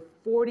endure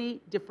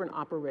 40 different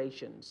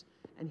operations.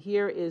 And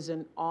here is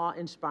an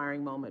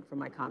awe-inspiring moment from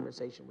my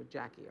conversation with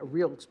Jackie, a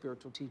real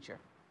spiritual teacher.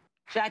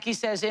 Jackie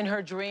says in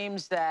her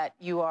dreams that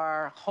you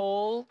are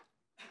whole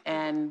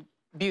and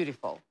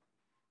beautiful.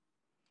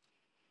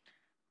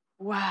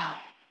 Wow.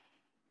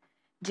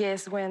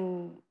 Yes,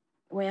 when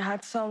I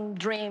had some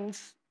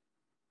dreams,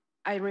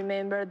 I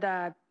remember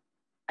that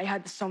I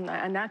had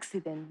an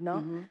accident,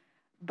 no?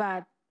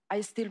 But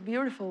I still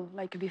beautiful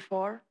like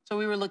before. So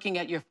we were looking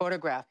at your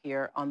photograph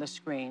here on the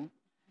screen,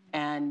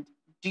 and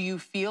do you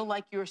feel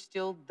like you're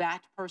still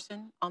that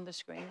person on the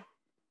screen?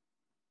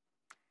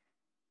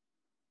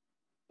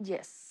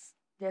 Yes,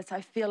 yes,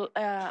 I feel,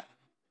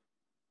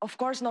 of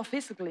course, not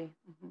physically,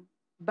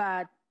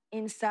 but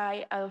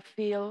inside I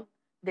feel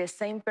the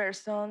same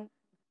person.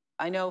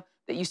 I know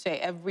that you say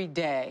every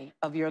day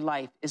of your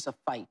life is a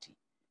fight.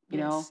 You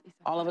know,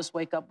 all of us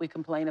wake up, we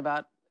complain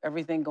about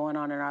everything going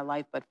on in our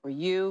life, but for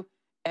you,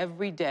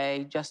 every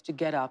day just to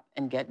get up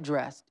and get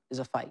dressed is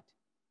a fight.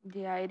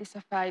 Yeah, it is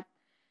a fight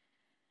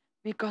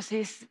because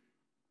it's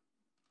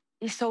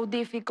so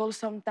difficult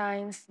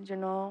sometimes, you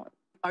know.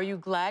 Are you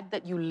glad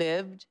that you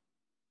lived?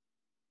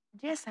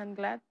 Yes, I'm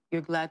glad.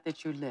 You're glad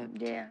that you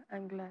lived? Yeah,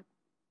 I'm glad.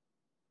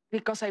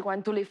 Because I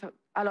want to live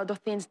a lot of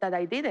things that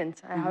I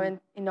didn't. I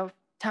haven't enough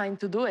time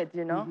to do it,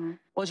 you know?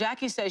 Well,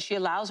 Jackie says she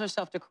allows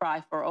herself to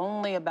cry for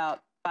only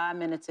about 5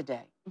 minutes a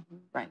day.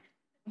 Right.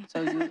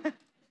 So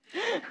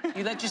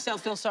you let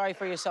yourself feel sorry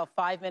for yourself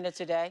 5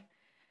 minutes a day?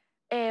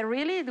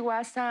 Really, it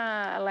was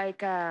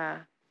like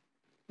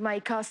my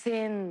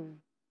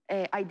cousin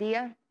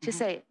idea. She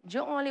said,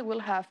 you only will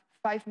have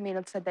 5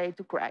 minutes a day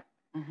to cry.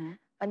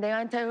 And then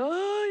I tell,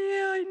 oh,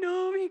 yeah, I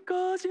know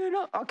because, you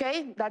know.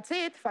 Okay, that's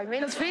it. 5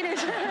 minutes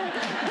finished.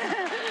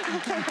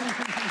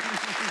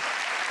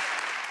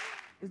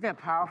 Isn't that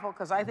powerful?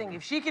 Because I think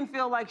if she can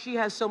feel like she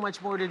has so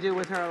much more to do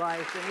with her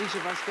life, then each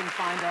of us can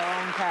find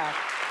our own path.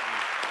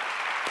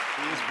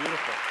 She is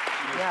beautiful.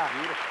 She is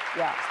beautiful.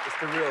 Yeah.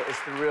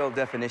 It's the real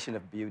definition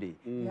of beauty.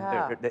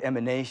 Yeah. The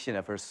emanation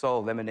of her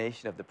soul, the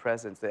emanation of the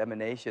presence, the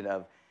emanation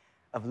of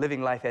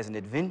living life as an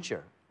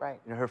adventure. Right.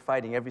 You know, her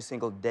fighting every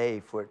single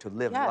day to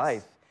live Yes.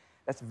 life.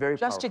 That's very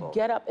Just powerful. to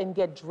get up and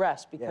get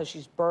dressed because Yes.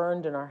 she's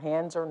burned and her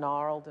hands are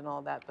gnarled and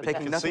all that. But You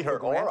can see her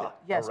aura.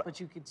 Yes, but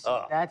you could see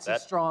that's a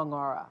strong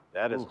aura.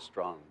 That is a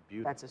strong,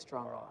 beauty. That's a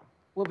strong aura.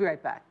 We'll be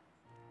right back.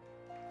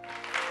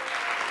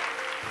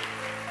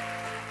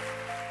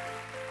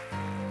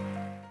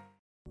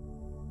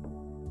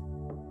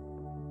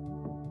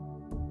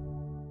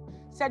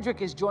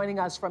 Cedric is joining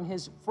us from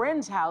his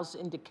friend's house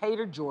in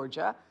Decatur,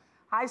 Georgia.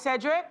 Hi,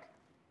 Cedric.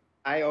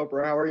 Hi,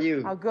 Oprah. How are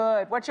you? Oh,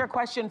 good. What's your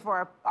question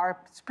for our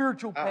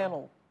spiritual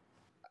panel?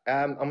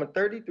 I'm a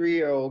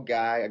 33-year-old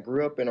guy. I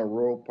grew up in a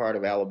rural part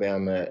of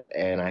Alabama,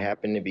 and I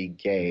happen to be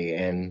gay.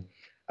 And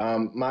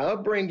my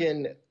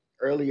upbringing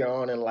earlier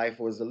on in life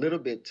was a little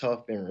bit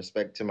tough in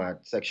respect to my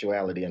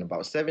sexuality. And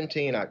about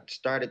 17, I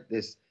started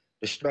this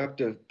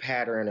destructive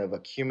pattern of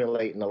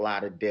accumulating a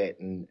lot of debt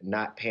and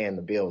not paying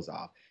the bills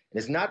off. And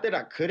it's not that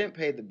I couldn't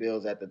pay the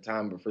bills at the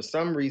time, but for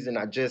some reason,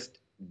 I just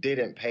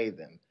didn't pay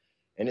them.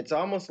 And it's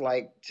almost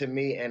like, to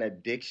me, an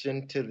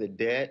addiction to the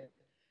debt.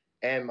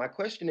 And my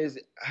question is,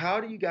 how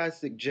do you guys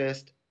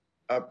suggest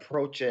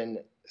approaching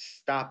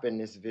stopping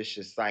this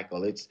vicious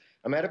cycle?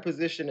 I'm at a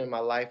position in my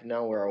life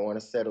now where I want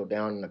to settle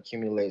down and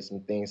accumulate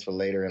some things for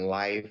later in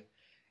life,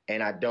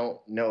 and I don't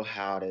know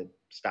how to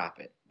stop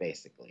it,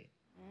 basically.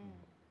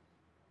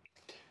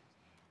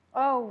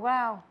 Oh,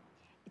 wow.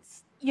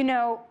 You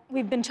know,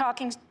 we've been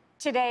talking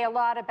today a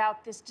lot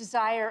about this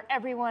desire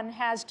everyone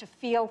has to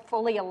feel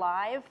fully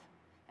alive.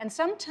 And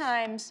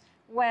sometimes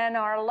when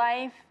our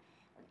life,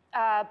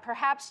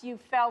 perhaps you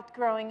felt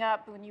growing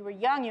up when you were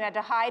young, you had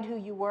to hide who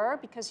you were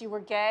because you were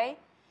gay,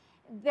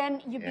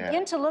 then you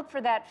begin to look for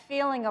that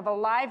feeling of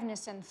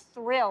aliveness and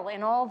thrill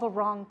in all the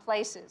wrong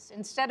places.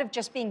 Instead of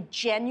just being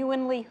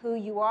genuinely who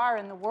you are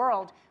in the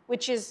world,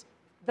 which is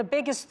the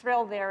biggest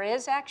thrill there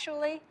is,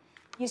 actually,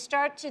 you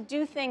start to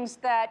do things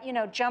that, you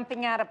know,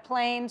 jumping out of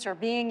planes or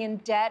being in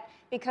debt,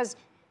 because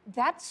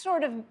that's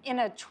sort of, in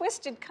a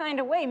twisted kind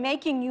of way,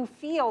 making you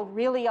feel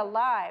really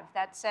alive,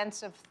 that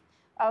sense of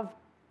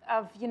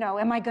you know,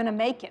 am I going to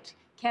make it?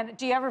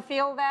 Do you ever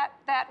feel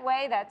that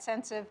way, that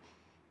sense of...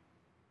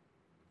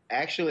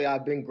 Actually,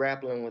 I've been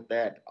grappling with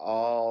that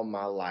all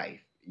my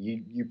life.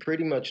 You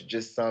pretty much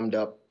just summed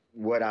up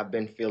what I've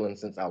been feeling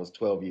since I was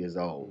 12 years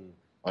old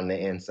on the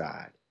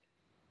inside.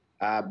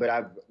 But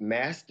I've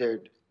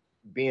mastered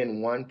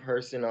being one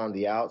person on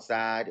the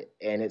outside,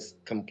 and it's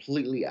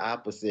completely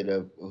opposite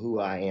of who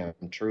I am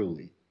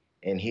truly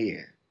in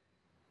here.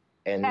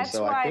 And that's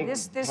so why I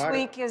think this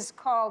week is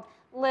called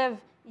Live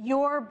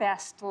Your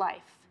Best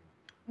Life,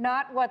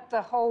 not what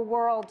the whole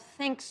world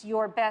thinks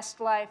your best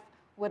life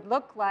would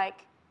look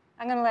like.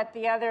 I'm going to let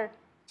the other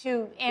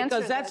two answer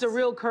Because that's the this.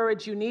 real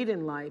courage you need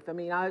in life. I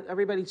mean,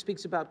 everybody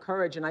speaks about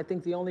courage, and I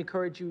think the only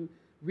courage you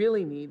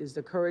really need is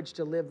the courage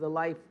to live the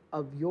life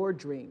of your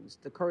dreams,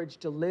 the courage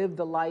to live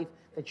the life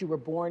that you were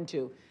born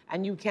to.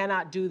 And you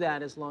cannot do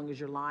that as long as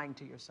you're lying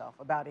to yourself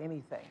about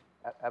anything.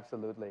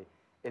 Absolutely.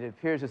 It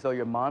appears as though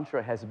your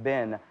mantra has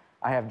been,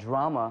 I have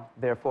drama,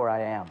 therefore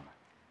I am.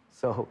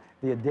 So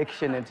the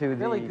addiction into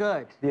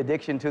the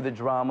addiction to the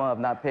drama of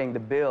not paying the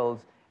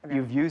bills,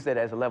 you've used it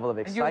as a level of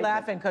excitement. And you're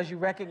laughing because you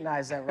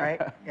recognize that,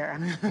 right? Yeah.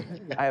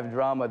 I have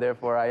drama,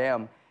 therefore I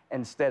am.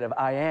 Instead of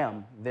I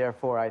am,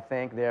 therefore I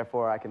think,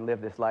 therefore I can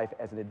live this life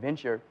as an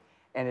adventure.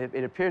 And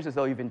it appears as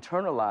though you've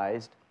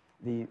internalized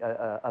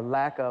a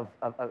lack of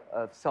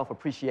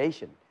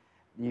self-appreciation.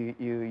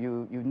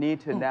 You need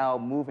to now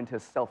move into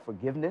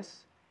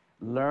self-forgiveness,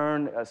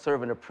 learn,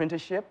 serve an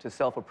apprenticeship to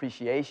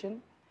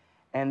self-appreciation.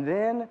 And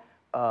then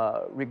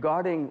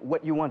regarding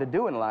what you want to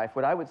do in life,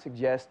 what I would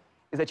suggest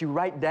is that you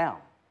write down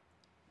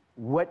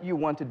what you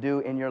want to do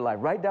in your life.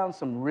 Write down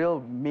some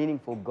real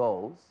meaningful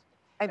goals.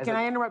 And can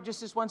I interrupt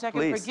just one second?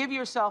 Please. Forgive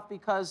yourself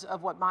because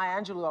of what Maya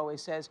Angelou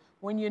always says.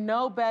 When you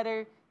know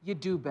better, you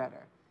do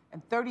better.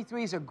 And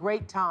 33 is a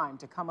great time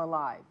to come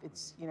alive.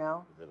 It's, you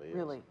know,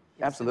 really.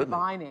 It's Absolutely. a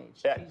divine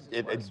age. Yeah,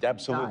 Jesus,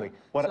 absolutely.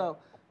 What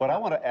I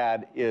want to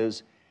add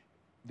is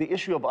the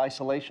issue of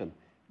isolation.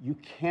 You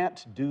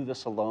can't do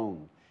this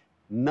alone.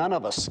 None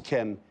of us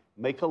can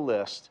make a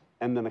list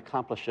and then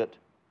accomplish it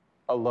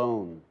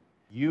alone.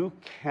 You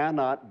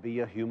cannot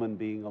be a human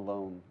being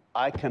alone.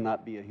 I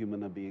cannot be a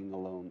human being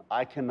alone.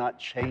 I cannot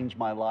change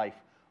my life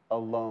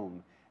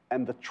alone.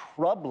 And the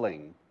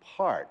troubling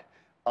part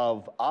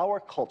of our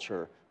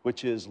culture,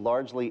 which is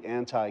largely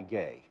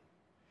anti-gay,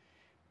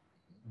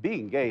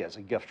 being gay is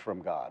a gift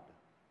from God,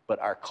 but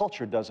our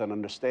culture doesn't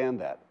understand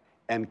that.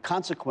 And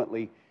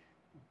consequently,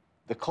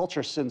 the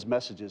culture sends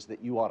messages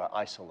that you ought to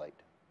isolate.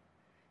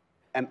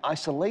 And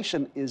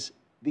isolation is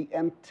the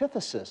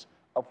antithesis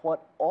of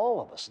what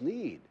all of us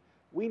need.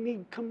 We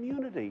need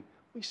community.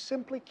 We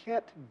simply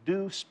can't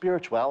do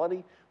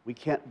spirituality. We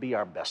can't be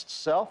our best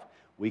self.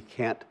 We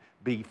can't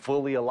be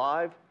fully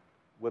alive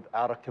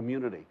without a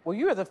community. Well,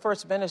 you're the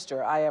first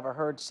minister I ever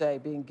heard say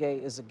being gay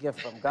is a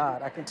gift from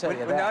God. I can tell you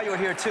that. Well, now you're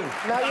here too.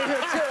 Now you're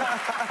here too.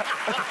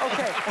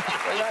 Okay.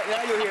 Well,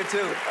 now you're here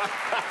too.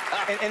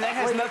 And that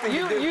has nothing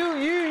to do.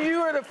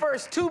 You are the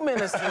first two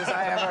ministers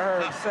I ever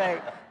heard say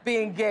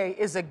being gay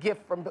is a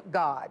gift from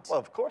God. Well,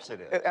 of course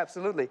it is.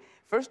 Absolutely.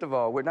 First of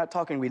all, we're not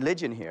talking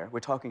religion here. We're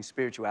talking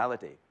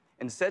spirituality.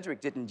 And Cedric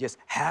didn't just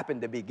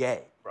happen to be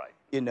gay. Right.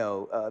 You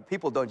know,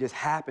 people don't just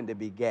happen to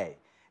be gay.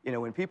 You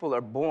know, when people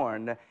are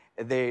born,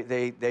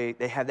 they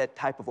have that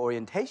type of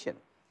orientation.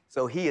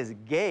 So he is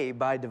gay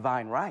by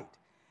divine right.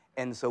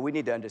 And so we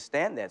need to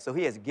understand that. So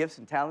he has gifts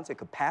and talents and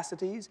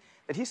capacities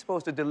that he's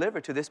supposed to deliver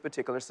to this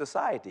particular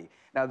society.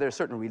 Now, there are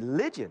certain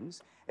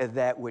religions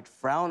that would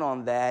frown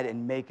on that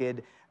and make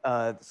it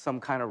some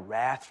kind of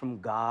wrath from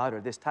God or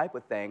this type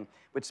of thing.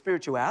 But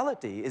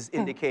spirituality is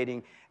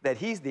indicating that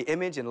he's the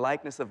image and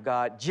likeness of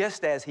God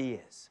just as he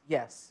is.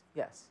 Yes,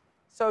 yes.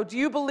 So do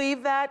you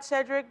believe that,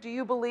 Cedric? Do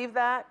you believe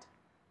that?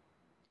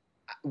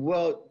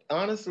 Well,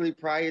 honestly,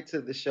 prior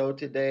to the show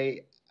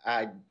today,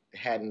 I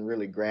hadn't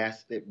really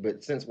grasped it.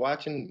 But since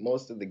watching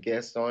most of the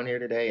guests on here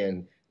today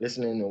and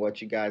listening to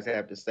what you guys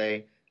have to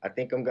say, I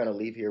think I'm going to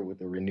leave here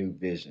with a renewed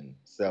vision.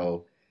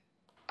 So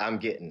I'm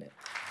getting it.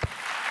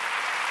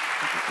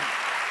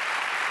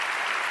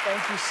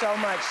 Thank you so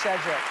much,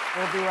 Cedric.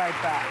 We'll be right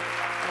back.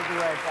 We'll be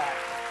right back.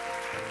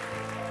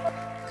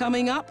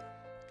 Coming up,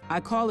 I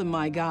call him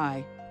my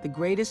guy, the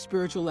greatest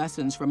spiritual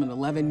lessons from an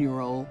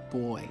 11-year-old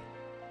boy.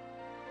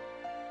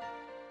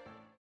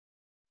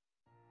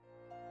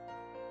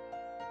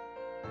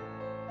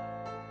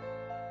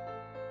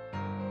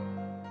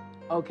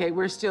 Okay,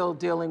 we're still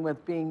dealing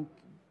with being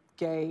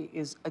gay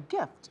is a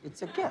gift.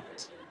 It's a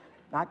gift.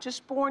 Not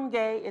just born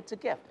gay, it's a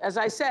gift. As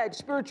I said,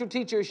 spiritual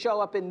teachers show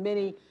up in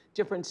many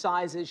different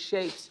sizes,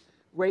 shapes,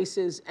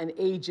 races, and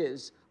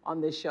ages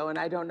on this show, and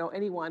I don't know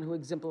anyone who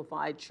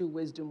exemplified true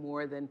wisdom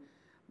more than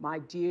my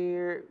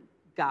dear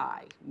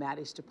guy,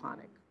 Maddie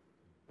Stepanek.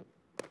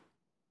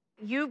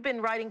 You've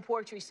been writing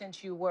poetry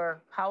since you were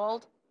how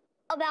old?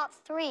 About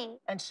 3.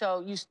 And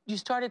so you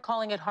started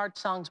calling it heart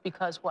songs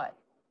because what?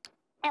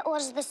 It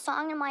was the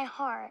song in my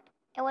heart.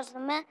 It was the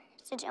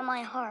message in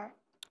my heart.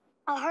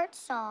 A heart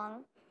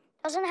song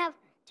doesn't have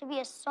to be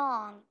a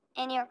song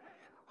in your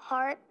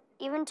heart,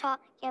 even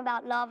talking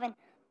about love and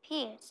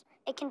peace.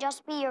 It can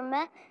just be your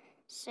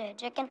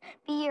message. It can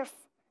be your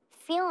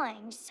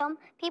feelings. Some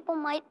people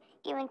might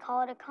even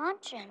call it a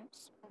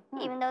conscience,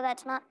 even though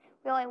that's not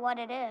really what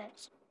it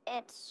is.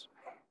 It's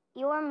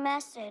your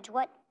message,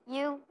 what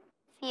you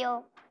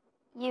feel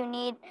you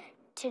need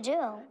to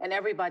do. And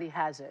everybody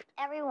has it.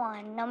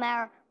 Everyone, no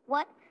matter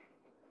what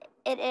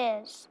it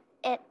is,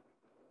 it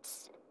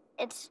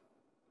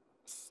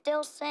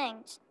still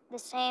sings the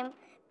same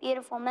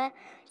beautiful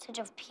message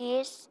of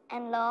peace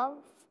and love.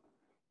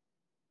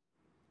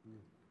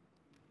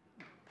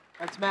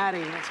 That's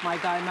Maddie. That's my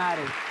guy,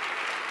 Maddie.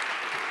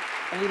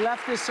 And he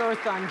left this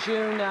earth on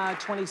June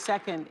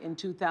 22nd in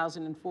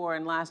 2004.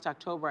 And last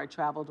October, I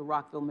traveled to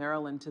Rockville,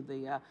 Maryland to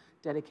the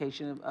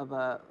dedication of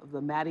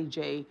the Maddie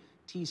J.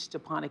 T.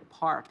 Stepanek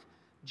Park.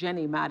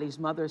 Jenny, Maddie's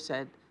mother,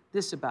 said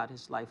this about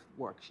his life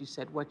work. She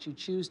said, what you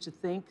choose to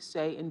think,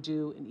 say, and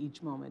do in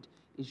each moment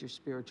is your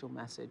spiritual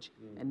message.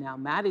 And now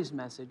Maddie's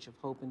message of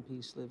hope and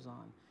peace lives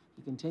on.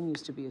 He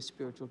continues to be a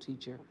spiritual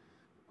teacher,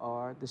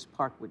 or this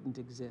park wouldn't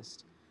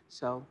exist.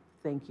 So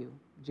thank you,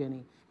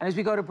 Jenny. And as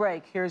we go to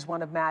break, here's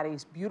one of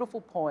Maddie's beautiful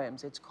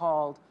poems. It's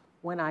called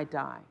When I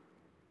Die.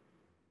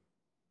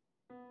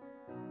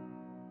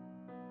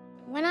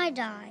 When I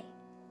die,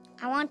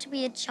 I want to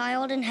be a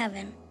child in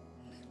heaven.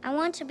 I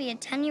want to be a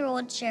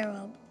 10-year-old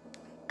cherub.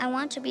 I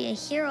want to be a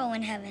hero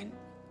in heaven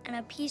and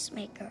a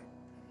peacemaker,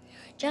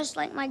 just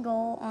like my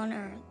goal on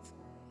earth.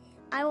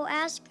 I will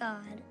ask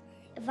God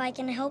if I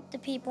can help the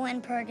people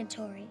in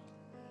purgatory.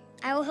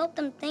 I will help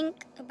them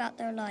think about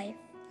their life,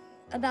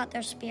 about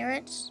their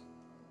spirits,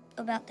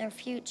 about their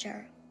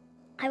future.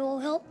 I will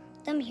help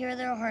them hear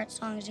their heart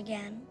songs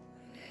again,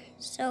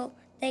 so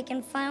they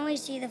can finally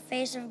see the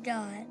face of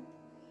God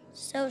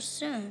so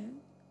soon.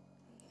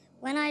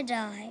 When I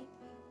die,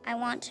 I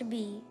want to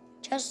be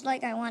just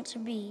like I want to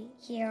be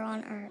here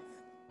on earth.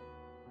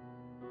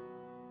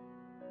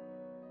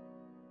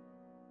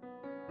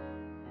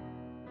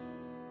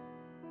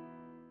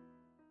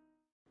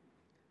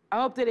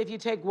 I hope that if you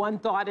take one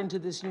thought into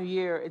this new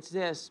year, it's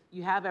this: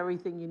 you have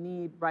everything you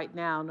need right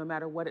now, no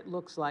matter what it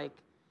looks like,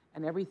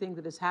 and everything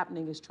that is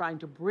happening is trying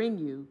to bring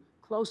you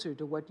closer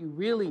to what you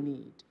really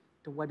need,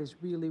 to what is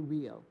really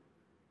real.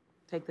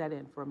 Take that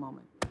in for a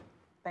moment.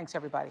 Thanks,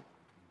 everybody.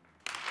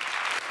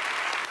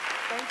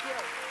 Thank you.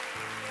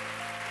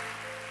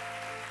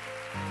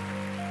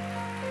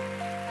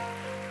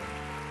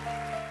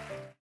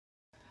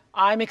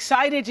 I'm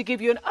excited to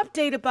give you an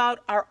update about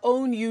our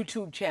own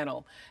YouTube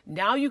channel.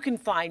 Now you can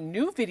find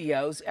new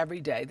videos every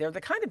day. They're the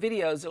kind of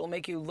videos that will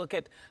make you look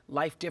at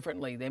life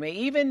differently. They may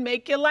even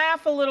make you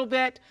laugh a little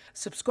bit.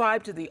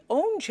 Subscribe to the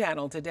OWN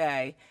channel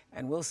today,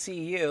 and we'll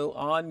see you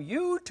on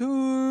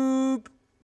YouTube.